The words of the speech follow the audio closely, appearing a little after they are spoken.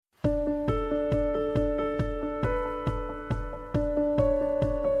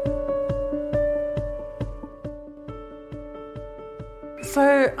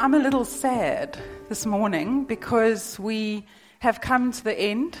So I'm a little sad this morning because we have come to the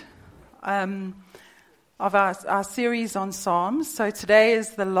end of our series on Psalms. So today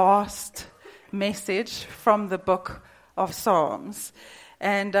is the last message from the book of Psalms.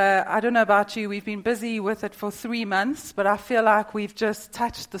 And I don't know about you, we've been busy with it for 3 months, but I feel like we've just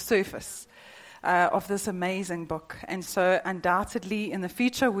touched the surface of this amazing book. And so undoubtedly in the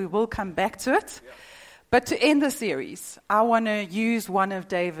future we will come back to it. Yeah. But to end the series, I want to use one of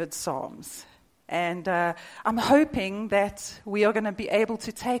David's Psalms. And I'm hoping that we are going to be able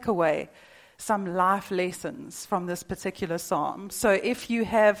to take away some life lessons from this particular Psalm. So if you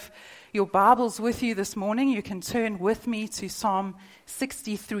have your Bibles with you this morning, you can turn with me to Psalm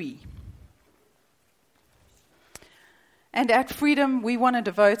 63. And at Freedom, we want to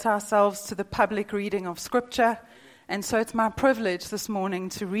devote ourselves to the public reading of Scripture. And so it's my privilege this morning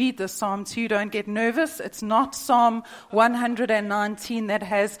to read this psalm to you. Don't get nervous. It's not Psalm 119 that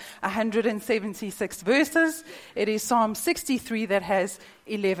has 176 verses. It is Psalm 63 that has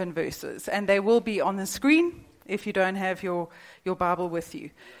 11 verses. And they will be on the screen if you don't have your Bible with you.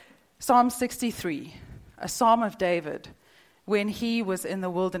 Psalm 63, a psalm of David when he was in the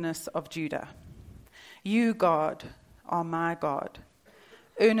wilderness of Judah. You, God, are my God.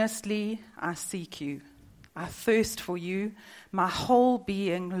 Earnestly I seek you. I thirst for you. My whole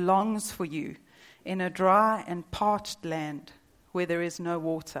being longs for you in a dry and parched land where there is no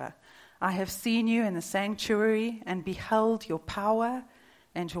water. I have seen you in the sanctuary and beheld your power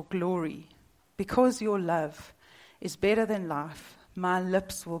and your glory. Because your love is better than life, my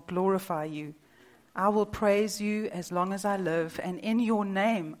lips will glorify you. I will praise you as long as I live, and in your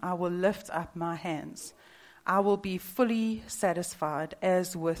name I will lift up my hands. I will be fully satisfied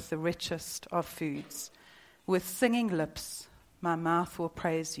as with the richest of foods. With singing lips, my mouth will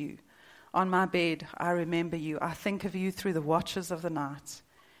praise you. On my bed, I remember you. I think of you through the watches of the night.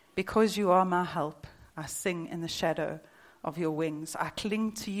 Because you are my help, I sing in the shadow of your wings. I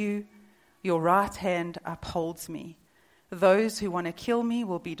cling to you. Your right hand upholds me. Those who want to kill me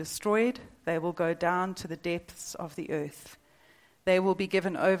will be destroyed. They will go down to the depths of the earth. They will be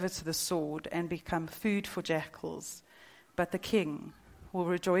given over to the sword and become food for jackals. But the king will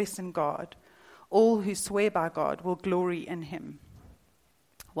rejoice in God. All who swear by God will glory in him,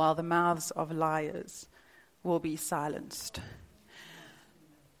 while the mouths of liars will be silenced.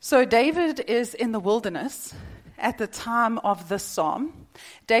 So David is in the wilderness at the time of this psalm.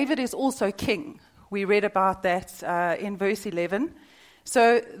 David is also king. We read about that in verse 11.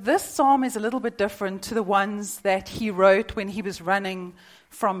 So this psalm is a little bit different to the ones that he wrote when he was running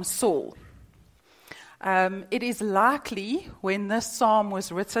from Saul. It is likely when this psalm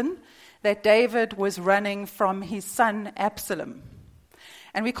was written that David was running from his son Absalom.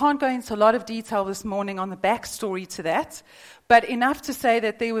 And we can't go into a lot of detail this morning on the backstory to that, but enough to say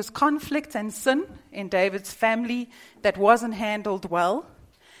that there was conflict and sin in David's family that wasn't handled well.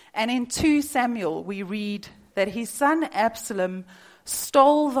 And in 2 Samuel, we read that his son Absalom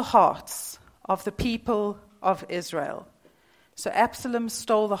stole the hearts of the people of Israel. So Absalom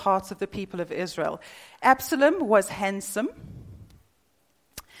stole the hearts of the people of Israel. Absalom was handsome.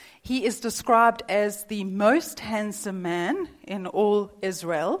 He is described as the most handsome man in all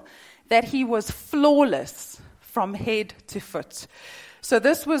Israel, that he was flawless from head to foot. So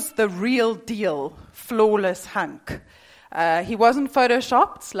this was the real deal, flawless hunk. He wasn't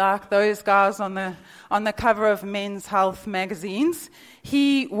photoshopped like those guys on the cover of Men's Health magazines.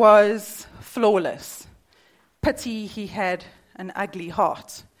 He was flawless. Pity he had an ugly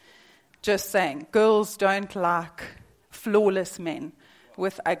heart. Just saying, girls don't like flawless men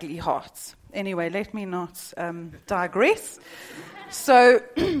with ugly hearts. Anyway, let me not digress. So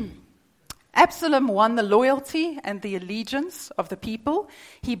Absalom won the loyalty and the allegiance of the people.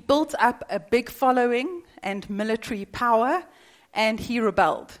 He built up a big following and military power, and he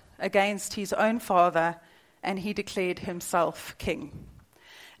rebelled against his own father, and he declared himself king.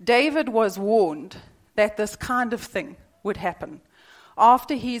 David was warned that this kind of thing would happen.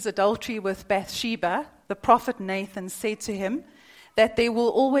 After his adultery with Bathsheba, the prophet Nathan said to him that there will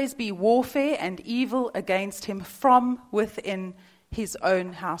always be warfare and evil against him from within his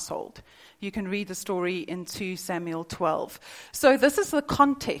own household. You can read the story in 2 Samuel 12. So this is the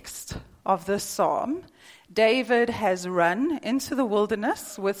context of this psalm. David has run into the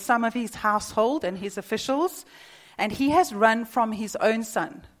wilderness with some of his household and his officials, and he has run from his own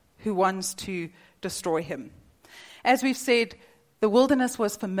son who wants to destroy him. As we've said, the wilderness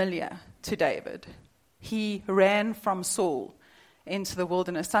was familiar to David. He ran from Saul into the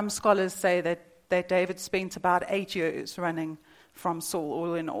wilderness. Some scholars say that David spent about 8 years running from Saul,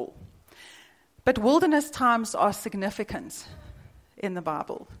 all in all. But wilderness times are significant in the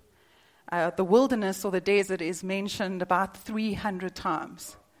Bible. The wilderness or the desert is mentioned about 300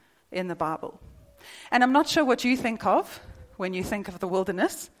 times in the Bible. And I'm not sure what you think of when you think of the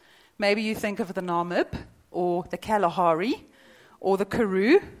wilderness. Maybe you think of the Namib or the Kalahari or the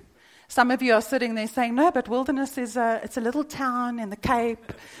Karoo. Some of you are sitting there saying, no, but wilderness it's a little town in the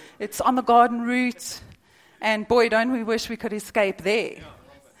Cape. It's on the garden route. And boy, don't we wish we could escape there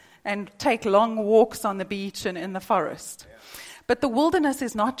and take long walks on the beach and in the forest. But the wilderness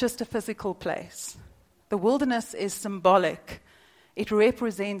is not just a physical place. The wilderness is symbolic. It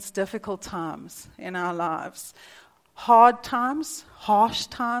represents difficult times in our lives. Hard times, harsh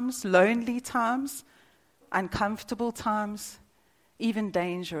times, lonely times, uncomfortable times, even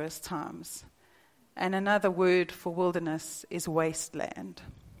dangerous times. And another word for wilderness is wasteland.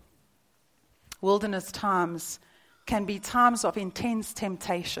 Wilderness times can be times of intense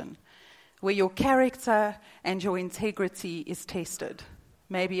temptation, where your character and your integrity is tested.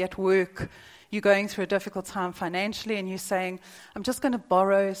 Maybe at work, you're going through a difficult time financially and you're saying, I'm just going to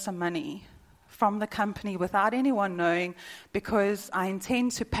borrow some money from the company without anyone knowing because I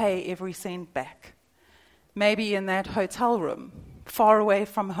intend to pay every cent back. Maybe in that hotel room, far away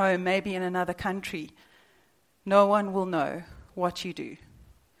from home, maybe in another country, no one will know what you do.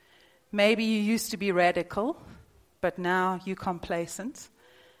 Maybe you used to be radical, but now you're complacent.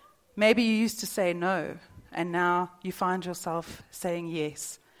 Maybe you used to say no, and now you find yourself saying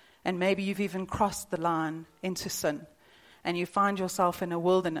yes. And maybe you've even crossed the line into sin, and you find yourself in a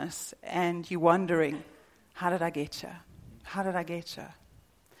wilderness, and you're wondering, how did I get here? How did I get here?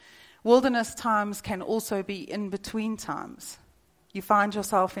 Wilderness times can also be in-between times. You find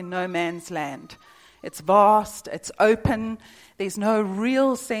yourself in no man's land. It's vast, it's open, there's no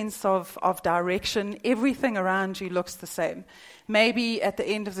real sense of direction. Everything around you looks the same. Maybe at the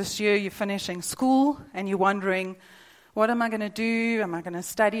end of this year you're finishing school and you're wondering, what am I going to do? Am I going to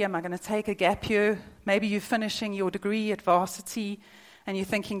study? Am I going to take a gap year? Maybe you're finishing your degree at varsity and you're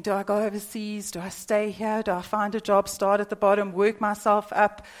thinking, do I go overseas? Do I stay here? Do I find a job, start at the bottom, work myself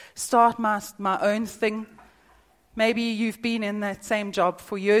up, start my own thing? Maybe you've been in that same job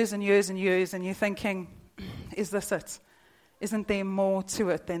for years and years and years, and you're thinking, is this it? Isn't there more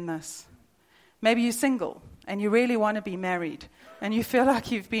to it than this? Maybe you're single, and you really want to be married, and you feel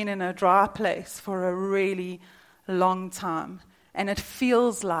like you've been in a dry place for a really long time, and it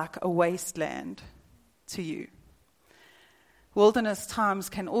feels like a wasteland to you. Wilderness times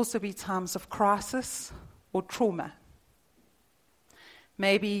can also be times of crisis or trauma.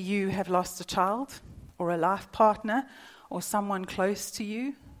 Maybe you have lost a child, or a life partner, or someone close to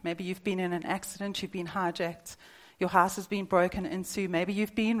you. Maybe you've been in an accident, you've been hijacked, your house has been broken into. Maybe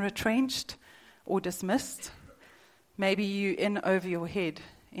you've been retrenched or dismissed. Maybe you're in over your head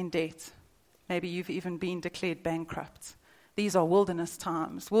in debt. Maybe you've even been declared bankrupt. These are wilderness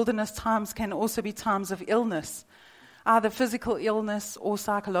times. Wilderness times can also be times of illness, either physical illness or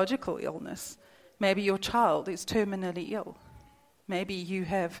psychological illness. Maybe your child is terminally ill. Maybe you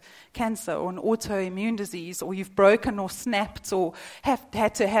have cancer or an autoimmune disease, or you've broken or snapped or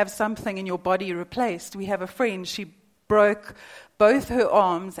had to have something in your body replaced. We have a friend, she broke both her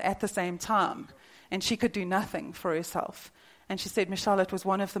arms at the same time, and she could do nothing for herself. And she said, Michelle, it was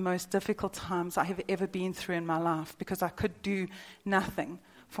one of the most difficult times I have ever been through in my life because I could do nothing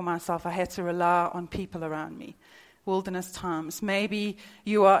for myself. I had to rely on people around me. Wilderness times. Maybe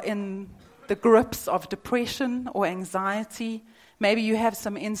you are in the grips of depression or anxiety. Maybe you have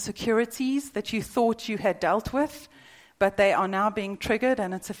some insecurities that you thought you had dealt with, but they are now being triggered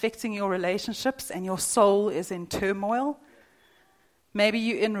and it's affecting your relationships and your soul is in turmoil. Maybe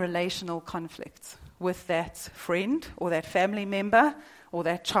you're in relational conflict with that friend or that family member or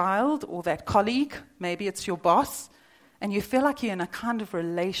that child or that colleague. Maybe it's your boss, and you feel like you're in a kind of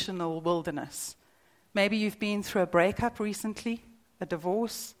relational wilderness. Maybe you've been through a breakup recently, a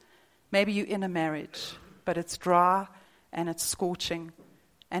divorce. Maybe you're in a marriage, but it's dry and it's scorching,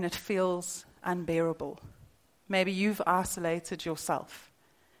 and it feels unbearable. Maybe you've isolated yourself.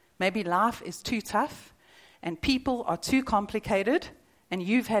 Maybe life is too tough, and people are too complicated, and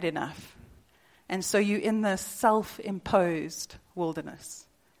you've had enough. And so you're in this self-imposed wilderness.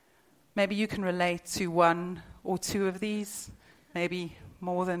 Maybe you can relate to one or two of these, maybe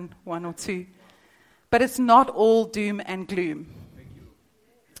more than one or two. But it's not all doom and gloom.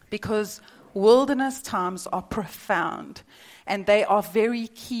 Because wilderness times are profound, and they are very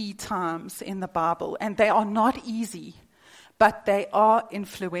key times in the Bible, and they are not easy, but they are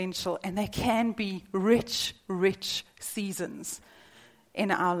influential, and they can be rich, rich seasons in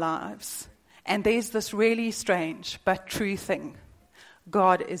our lives. And there's this really strange but true thing.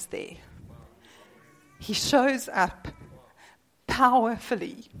 God is there. He shows up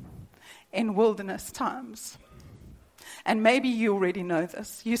powerfully in wilderness times. And maybe you already know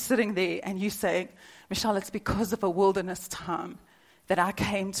this. You're sitting there and you're saying, Michelle, it's because of a wilderness time that I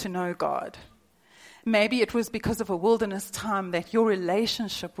came to know God. Maybe it was because of a wilderness time that your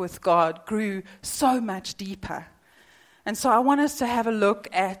relationship with God grew so much deeper. And so I want us to have a look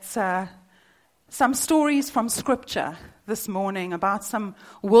at some stories from Scripture this morning about some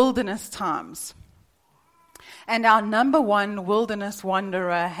wilderness times. And our number one wilderness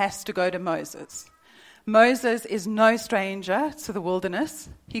wanderer has to go to Moses. Moses is no stranger to the wilderness.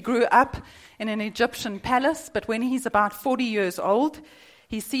 He grew up in an Egyptian palace, but when he's about 40 years old,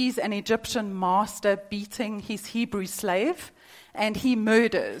 he sees an Egyptian master beating his Hebrew slave, and he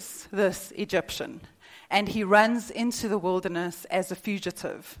murders this Egyptian. And he runs into the wilderness as a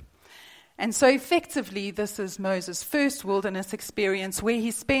fugitive. And so effectively, this is Moses' first wilderness experience where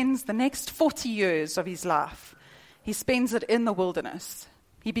he spends the next 40 years of his life. He spends it in the wilderness.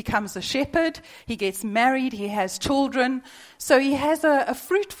 He becomes a shepherd, he gets married, he has children. So he has a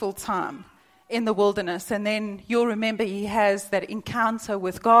fruitful time in the wilderness. And then you'll remember he has that encounter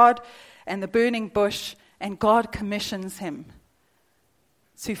with God and the burning bush, and God commissions him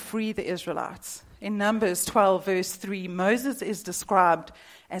to free the Israelites. In Numbers 12, verse 3, Moses is described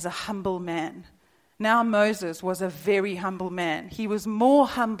as a humble man. Now Moses was a very humble man. He was more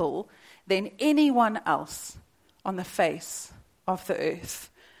humble than anyone else on the face of the earth.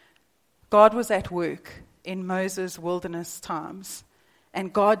 God was at work in Moses' wilderness times,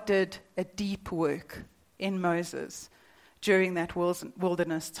 and God did a deep work in Moses during that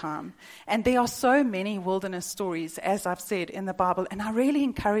wilderness time. And there are so many wilderness stories, as I've said, in the Bible, and I really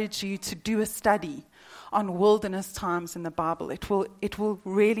encourage you to do a study on wilderness times in the Bible. It will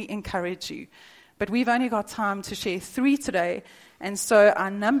really encourage you. But we've only got time to share 3 today, and so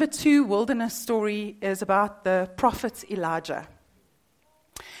our number 2 wilderness story is about the prophet Elijah.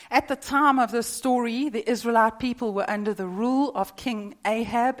 At the time of this story, the Israelite people were under the rule of King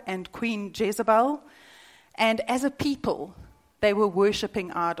Ahab and Queen Jezebel. And as a people, they were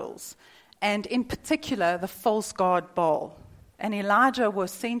worshipping idols. And in particular, the false god Baal. And Elijah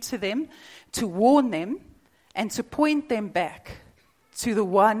was sent to them to warn them and to point them back to the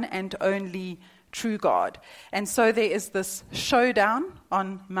one and only true God. And so there is this showdown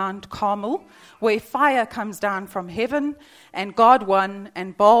on Mount Carmel where fire comes down from heaven, and God won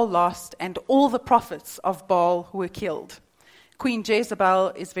and Baal lost, and all the prophets of Baal were killed. Queen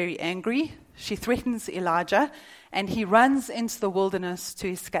Jezebel is very angry. She threatens Elijah, and he runs into the wilderness to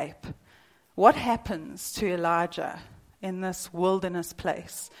escape. What happens to Elijah in this wilderness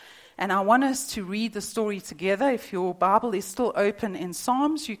place? And I want us to read the story together. If your Bible is still open in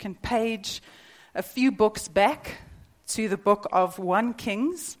Psalms, you can page a few books back to the book of 1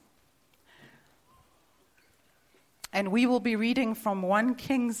 Kings. And we will be reading from 1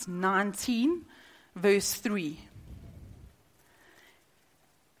 Kings 19, verse 3.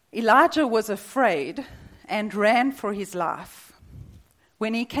 Elijah was afraid and ran for his life.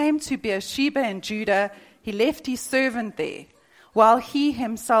 When he came to Beersheba in Judah, he left his servant there, while he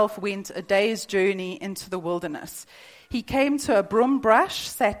himself went a day's journey into the wilderness. He came to a broom brush,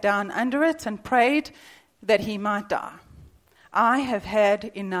 sat down under it, and prayed that he might die. I have had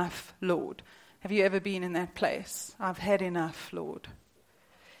enough, Lord. Have you ever been in that place? I've had enough, Lord.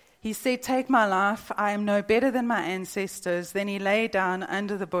 He said, take my life. I am no better than my ancestors. Then he lay down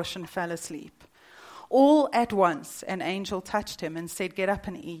under the bush and fell asleep. All at once, an angel touched him and said, get up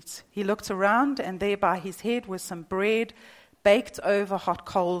and eat. He looked around, and there by his head was some bread baked over hot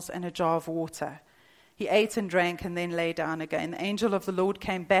coals and a jar of water. He ate and drank and then lay down again. The angel of the Lord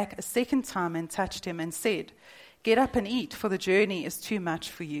came back a second time and touched him and said, get up and eat, for the journey is too much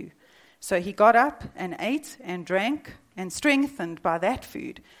for you. So he got up and ate and drank, and strengthened by that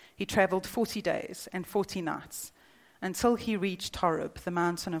food, he traveled 40 days and 40 nights until he reached Horeb, the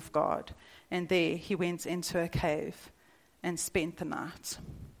mountain of God. And there he went into a cave and spent the night.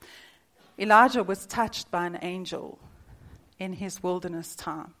 Elijah was touched by an angel in his wilderness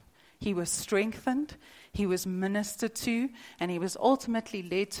time. He was strengthened, he was ministered to, and he was ultimately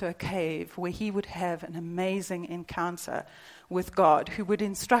led to a cave where he would have an amazing encounter with God, who would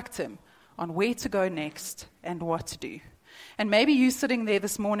instruct him on where to go next and what to do. And maybe you're sitting there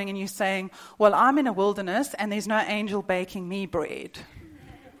this morning and you're saying, well, I'm in a wilderness and there's no angel baking me bread.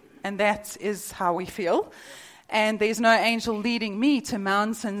 And that is how we feel. And there's no angel leading me to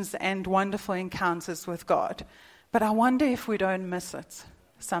mountains and wonderful encounters with God. But I wonder if we don't miss it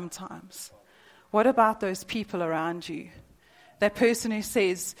sometimes. What about those people around you? That person who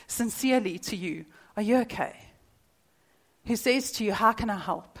says sincerely to you, are you okay? Who says to you, how can I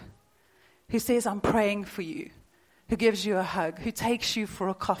help? Who says, I'm praying for you. who gives you a hug, who takes you for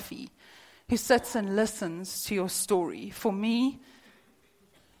a coffee, who sits and listens to your story. For me,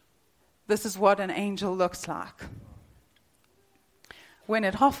 this is what an angel looks like. When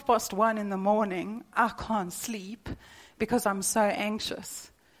at 1:30 in the morning, I can't sleep because I'm so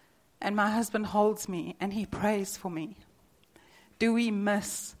anxious, and my husband holds me and he prays for me. Do we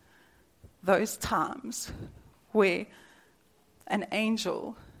miss those times where an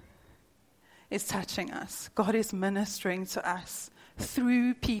angel is touching us? God is ministering to us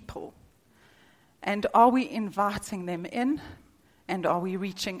through people. And are we inviting them in, and are we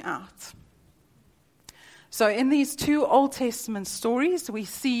reaching out? So in these two Old Testament stories, we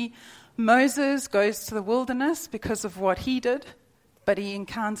see Moses goes to the wilderness because of what he did, but he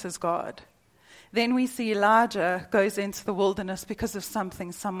encounters God. Then we see Elijah goes into the wilderness because of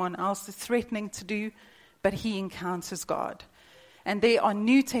something someone else is threatening to do, but he encounters God. And there are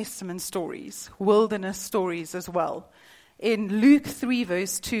New Testament stories, wilderness stories as well. In Luke 3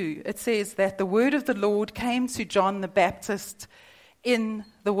 verse 2, it says that the word of the Lord came to John the Baptist in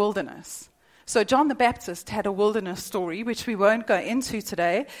the wilderness. So John the Baptist had a wilderness story, which we won't go into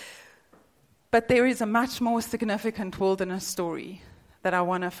today, but there is a much more significant wilderness story that I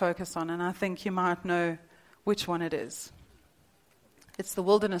want to focus on, and I think you might know which one it is. It's the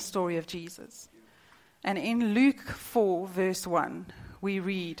wilderness story of Jesus. And in Luke 4 verse 1, we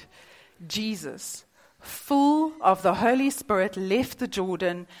read, Jesus, full of the Holy Spirit, left the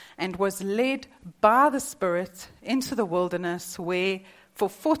Jordan and was led by the Spirit into the wilderness, where for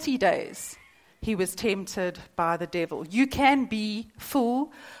 40 days he was tempted by the devil. You can be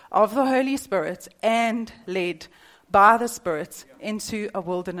full of the Holy Spirit and led by the Spirit into a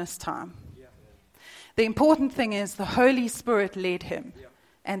wilderness time. The important thing is the Holy Spirit led him,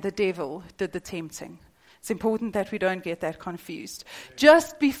 and the devil did the tempting. It's important that we don't get that confused.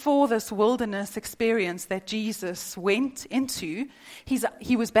 Just before this wilderness experience that Jesus went into,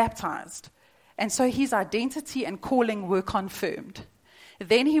 he was baptized. And so his identity and calling were confirmed.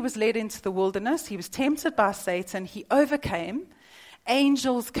 Then he was led into the wilderness. He was tempted by Satan. He overcame.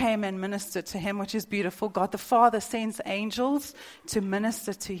 Angels came and ministered to him, which is beautiful. God the Father sends angels to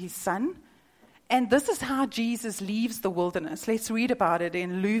minister to his Son. And this is how Jesus leaves the wilderness. Let's read about it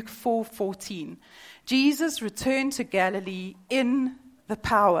in Luke 4:14. Jesus returned to Galilee in the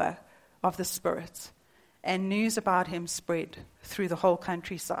power of the Spirit, and news about him spread through the whole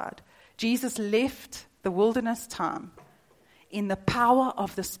countryside. Jesus left the wilderness time in the power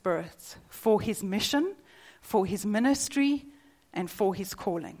of the Spirit for his mission, for his ministry, and for his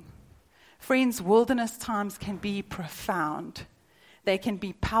calling. Friends, wilderness times can be profound. They can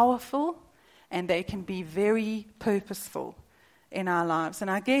be powerful, and they can be very purposeful in our lives.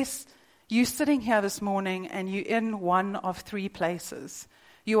 And I guess you're sitting here this morning and you're in one of three places.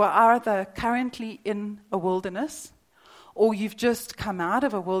 You are either currently in a wilderness, or you've just come out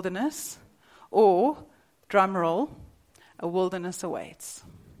of a wilderness, or, drum roll, a wilderness awaits.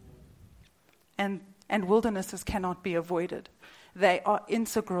 And wildernesses cannot be avoided. They are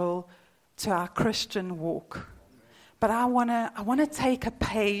integral to our Christian walk. But I want to take a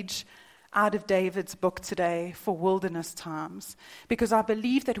page out of David's book today for wilderness times, because I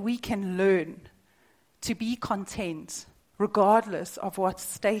believe that we can learn to be content regardless of what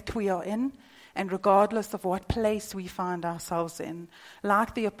state we are in and regardless of what place we find ourselves in.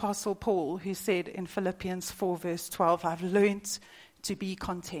 Like the Apostle Paul, who said in Philippians 4 verse 12, I've learned to be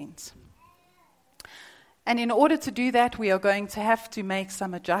content. And in order to do that, we are going to have to make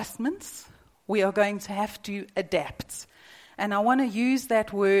some adjustments. We are going to have to adapt. And I want to use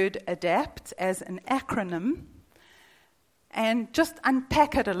that word adapt as an acronym and just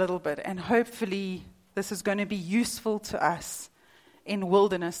unpack it a little bit. And hopefully this is going to be useful to us in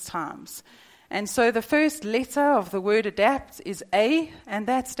wilderness times. And so the first letter of the word adapt is A, and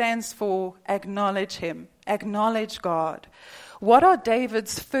that stands for acknowledge him, acknowledge God. What are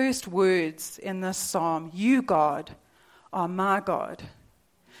David's first words in this psalm? You, God, are my God.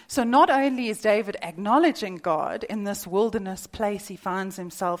 So not only is David acknowledging God in this wilderness place he finds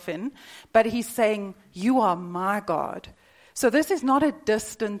himself in, but he's saying, you are my God. So this is not a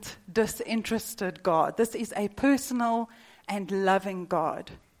distant, disinterested God. This is a personal and loving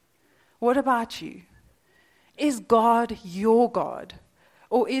God. What about you? Is God your God?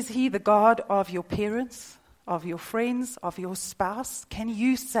 Or is he the God of your parents, of your friends, of your spouse? Can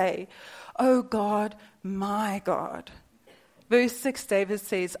you say, oh God, my God? Verse 6, David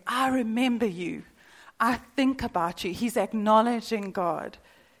says, I remember you. I think about you. He's acknowledging God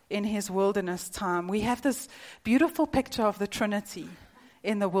in his wilderness time. We have this beautiful picture of the Trinity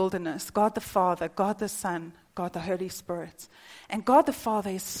in the wilderness. God the Father, God the Son, God the Holy Spirit. And God the Father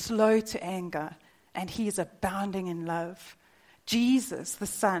is slow to anger and he is abounding in love. Jesus, the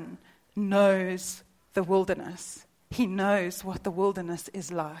Son, knows the wilderness. He knows what the wilderness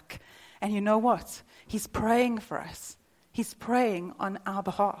is like. And you know what? He's praying for us. He's praying on our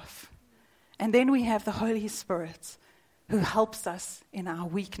behalf. And then we have the Holy Spirit who helps us in our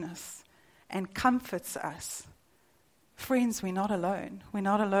weakness and comforts us. Friends, we're not alone. We're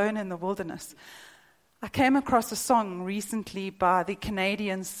not alone in the wilderness. I came across a song recently by the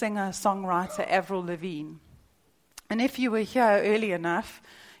Canadian singer-songwriter Avril Lavigne. And if you were here early enough,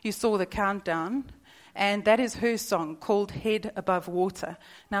 you saw the countdown. And that is her song called Head Above Water.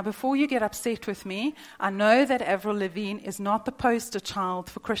 Now, before you get upset with me, I know that Avril Lavigne is not the poster child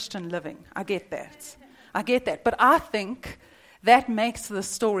for Christian living. I get that. But I think that makes the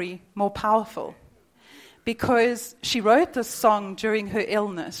story more powerful. Because she wrote this song during her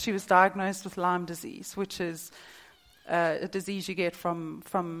illness. She was diagnosed with Lyme disease, which is a disease you get from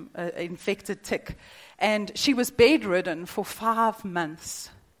an infected tick. And she was bedridden for 5 months.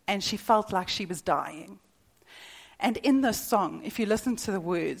 And she felt like she was dying. And in this song, if you listen to the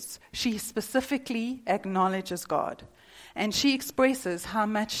words, she specifically acknowledges God. And she expresses how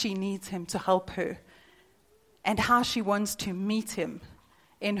much she needs him to help her. And how she wants to meet him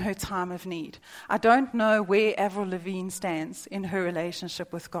in her time of need. I don't know where Avril Lavigne stands in her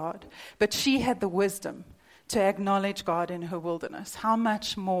relationship with God. But she had the wisdom to acknowledge God in her wilderness. How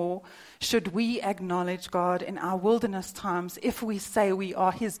much more should we acknowledge God in our wilderness times if we say we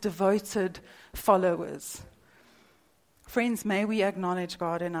are his devoted followers? Friends, may we acknowledge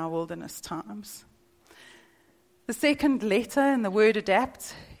God in our wilderness times. The second letter in the word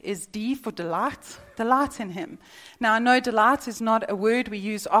adapt is D for delight. Delight in him. Now, I know delight is not a word we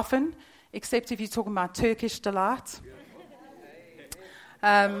use often, except if you're talking about Turkish delight.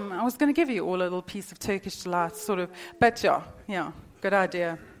 I was going to give you all a little piece of Turkish delight, sort of, but yeah, good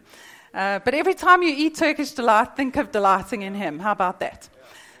idea. But every time you eat Turkish delight, think of delighting in him. How about that?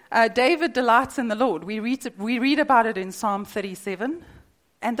 David delights in the Lord. We read about it in Psalm 37.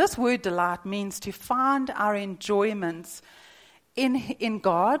 And this word delight means to find our enjoyment in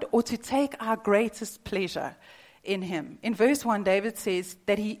God or to take our greatest pleasure in him. In verse 1, David says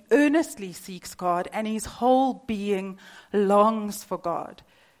that he earnestly seeks God and his whole being longs for God.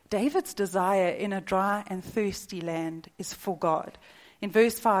 David's desire in a dry and thirsty land is for God. In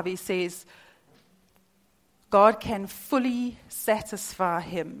verse 5, he says, God can fully satisfy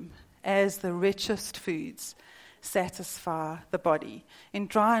him as the richest foods satisfy the body. In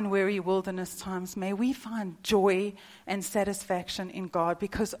dry and weary wilderness times, may we find joy and satisfaction in God,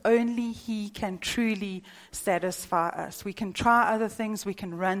 because only he can truly satisfy us. We can try other things, we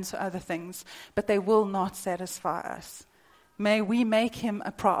can run to other things, but they will not satisfy us. May we make him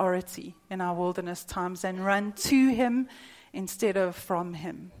a priority in our wilderness times and run to him instead of from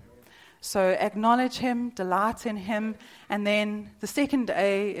him. So acknowledge him, delight in him, and then the second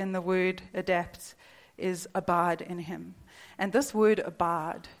A in the word adapt is abide in him. And this word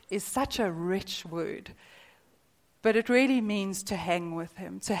abide is such a rich word, but it really means to hang with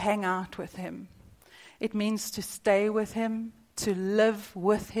him, to hang out with him. It means to stay with him, to live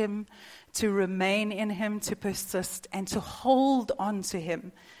with him, to remain in him, to persist, and to hold on to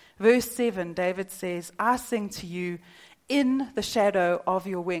him. Verse 7, David says, I sing to you in the shadow of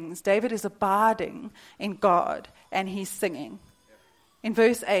your wings. David is abiding in God, and he's singing. In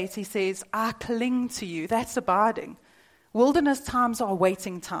verse 8, he says, I cling to you. That's abiding. Wilderness times are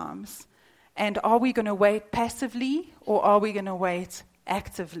waiting times. And are we going to wait passively, or are we going to wait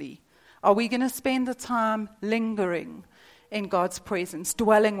actively? Are we going to spend the time lingering in God's presence,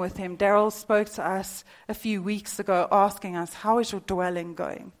 dwelling with him? Daryl spoke to us a few weeks ago asking us, how is your dwelling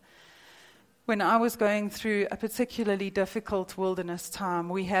going? When I was going through a particularly difficult wilderness time,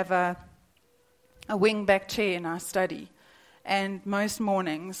 we have a wing-back chair in our study. And most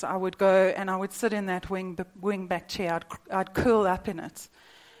mornings I would go and I would sit in that wing-back chair. I'd curl up in it.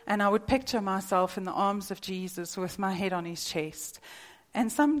 And I would picture myself in the arms of Jesus with my head on his chest.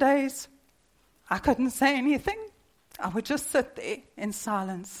 And some days I couldn't say anything. I would just sit there in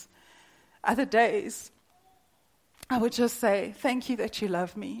silence. Other days I would just say, thank you that you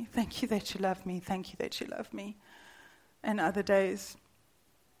love me. Thank you that you love me. Thank you that you love me. And other days,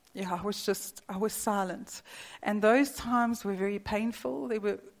 I was silent. And those times were very painful. There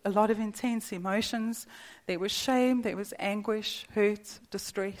were a lot of intense emotions. There was shame, there was anguish, hurt,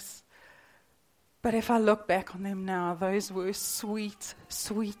 distress. But if I look back on them now, those were sweet,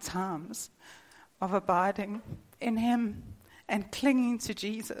 sweet times of abiding in him and clinging to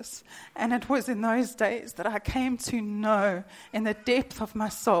Jesus. And it was in those days that I came to know in the depth of my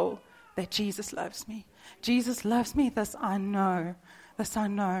soul that Jesus loves me. Jesus loves me, this I know, This I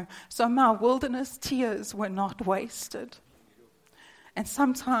know. So my wilderness tears were not wasted. And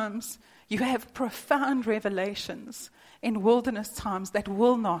sometimes you have profound revelations in wilderness times that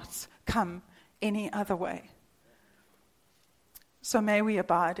will not come any other way. So may we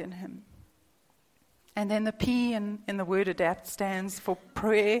abide in him. And then the P in the word adapt stands for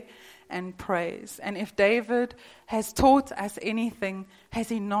prayer and praise. And if David has taught us anything, has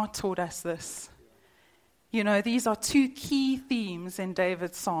he not taught us this? You know, these are two key themes in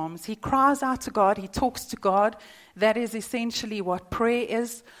David's Psalms. He cries out to God, he talks to God. That is essentially what prayer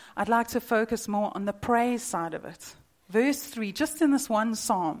is. I'd like to focus more on the praise side of it. Verse 3, just in this one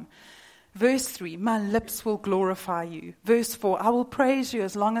psalm. Verse 3, my lips will glorify you. Verse 4, I will praise you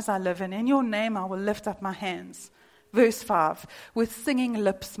as long as I live, and in your name I will lift up my hands. Verse 5, with singing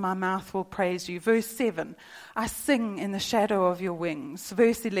lips my mouth will praise you. Verse 7, I sing in the shadow of your wings.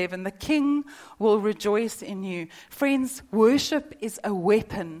 Verse 11, the king will rejoice in you. Friends, worship is a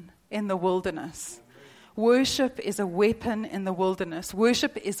weapon in the wilderness. Worship is a weapon in the wilderness.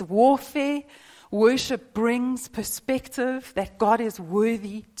 Worship is warfare. Worship brings perspective that God is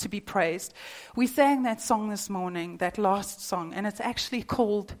worthy to be praised. We sang that song this morning, that last song, and it's actually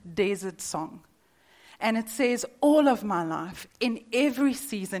called Desert Song. And it says, all of my life, in every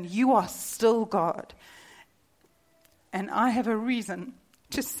season, you are still God. And I have a reason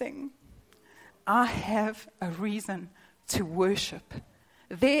to sing. I have a reason to worship.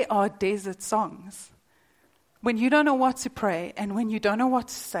 There are desert songs. When you don't know what to pray and when you don't know what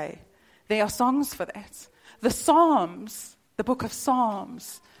to say, there are songs for that. The Psalms, the book of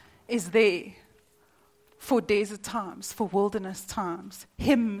Psalms, is there for desert times, for wilderness times.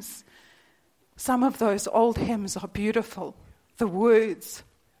 Hymns. Some of those old hymns are beautiful. The words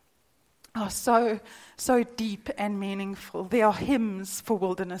are so deep and meaningful. There are hymns for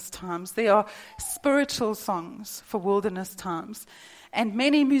wilderness times. There are spiritual songs for wilderness times. And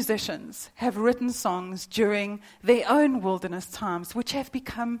many musicians have written songs during their own wilderness times, which have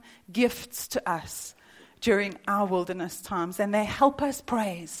become gifts to us during our wilderness times. And they help us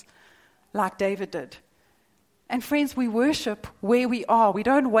praise like David did. And friends, we worship where we are. We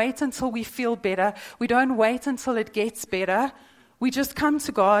don't wait until we feel better. We don't wait until it gets better. We just come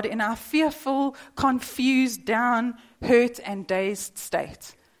to God in our fearful, confused, down, hurt, and dazed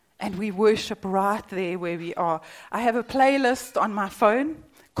state. And we worship right there where we are. I have a playlist on my phone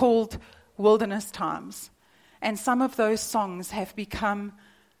called Wilderness Times. And some of those songs have become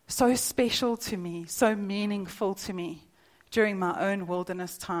so special to me, so meaningful to me during my own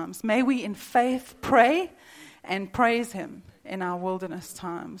wilderness times. May we in faith pray and praise him in our wilderness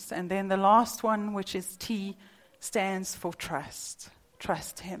times. And then the last one, which is T, stands for trust.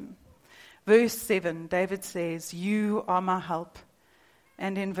 Trust him. Verse 7, David says, you are my help.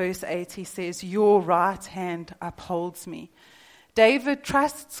 And in verse 8, he says, your right hand upholds me. David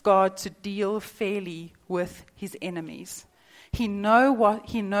trusts God to deal fairly with his enemies. He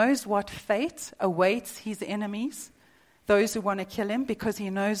knows what fate awaits his enemies, those who want to kill him, because he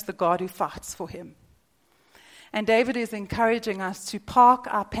knows the God who fights for him. And David is encouraging us to park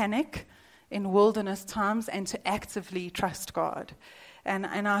our panic in wilderness times and to actively trust God. And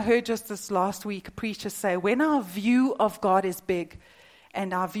I heard just this last week a preacher say, when our view of God is big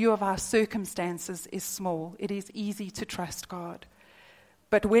and our view of our circumstances is small, it is easy to trust God.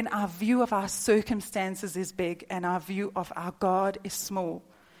 But when our view of our circumstances is big and our view of our God is small,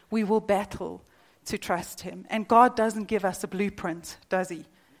 we will battle to trust him. And God doesn't give us a blueprint, does he?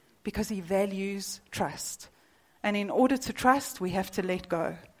 Because he values trust. And in order to trust, we have to let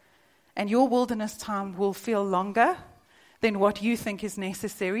go. And your wilderness time will feel longer than what you think is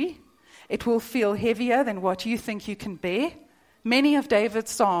necessary. It will feel heavier than what you think you can bear. Many of David's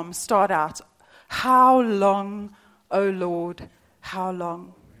psalms start out, how long, O Lord, how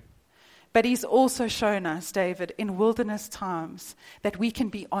long? But he's also shown us, David, in wilderness times that we can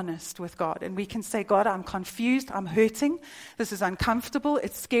be honest with God. And we can say, God, I'm confused, I'm hurting, this is uncomfortable,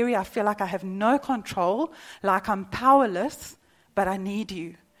 it's scary, I feel like I have no control, like I'm powerless, but I need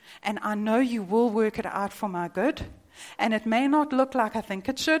you. And I know you will work it out for my good. And it may not look like I think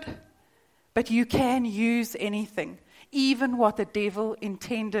it should, but you can use anything, even what the devil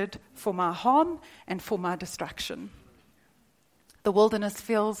intended for my harm and for my destruction. The wilderness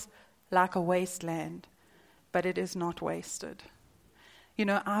feels like a wasteland, but it is not wasted. You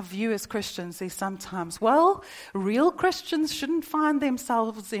know, our view as Christians is sometimes, well, real Christians shouldn't find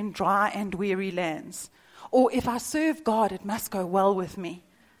themselves in dry and weary lands. Or if I serve God, it must go well with me.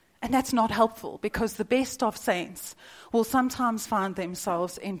 And that's not helpful, because the best of saints will sometimes find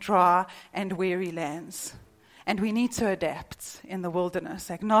themselves in dry and weary lands. And we need to adapt in the wilderness.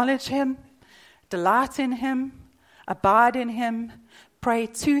 Acknowledge him, delight in him, abide in him, Pray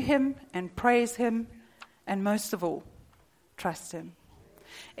to Him and praise Him, and most of all, trust Him.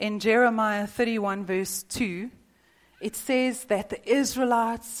 In Jeremiah 31 verse 2, it says that the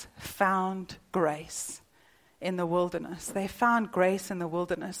Israelites found grace in the wilderness. They found grace in the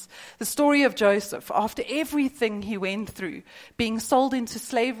wilderness. The story of Joseph, after everything he went through, being sold into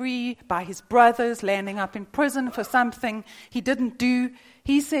slavery by his brothers, landing up in prison for something he didn't do,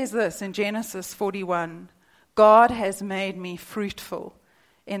 he says this in Genesis 41, God has made me fruitful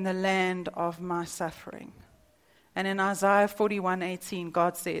in the land of my suffering. And in Isaiah 41:18,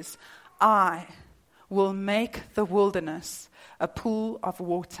 God says, I will make the wilderness a pool of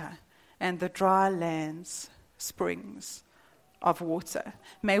water and the dry lands springs of water.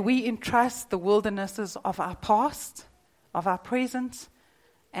 May we entrust the wildernesses of our past, of our present,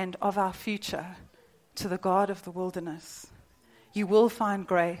 and of our future to the God of the wilderness. You will find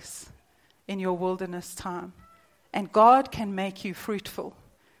grace in your wilderness time, and God can make you fruitful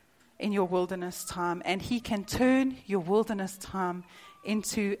in your wilderness time, and He can turn your wilderness time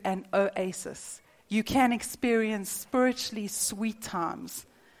into an oasis. You can experience spiritually sweet times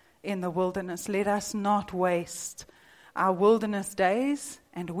in the wilderness. Let us not waste our wilderness days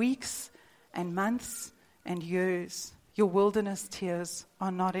and weeks and months and years. Your wilderness tears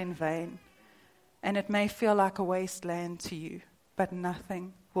are not in vain. And it may feel like a wasteland to you, but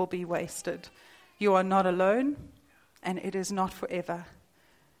nothing will be wasted. You are not alone, and it is not forever.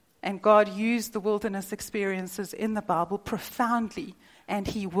 And God used the wilderness experiences in the Bible profoundly, and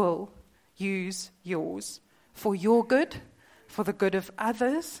He will use yours for your good, for the good of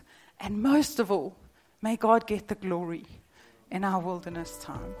others, and most of all, may God get the glory in our wilderness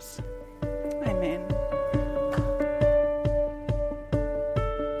times. Amen.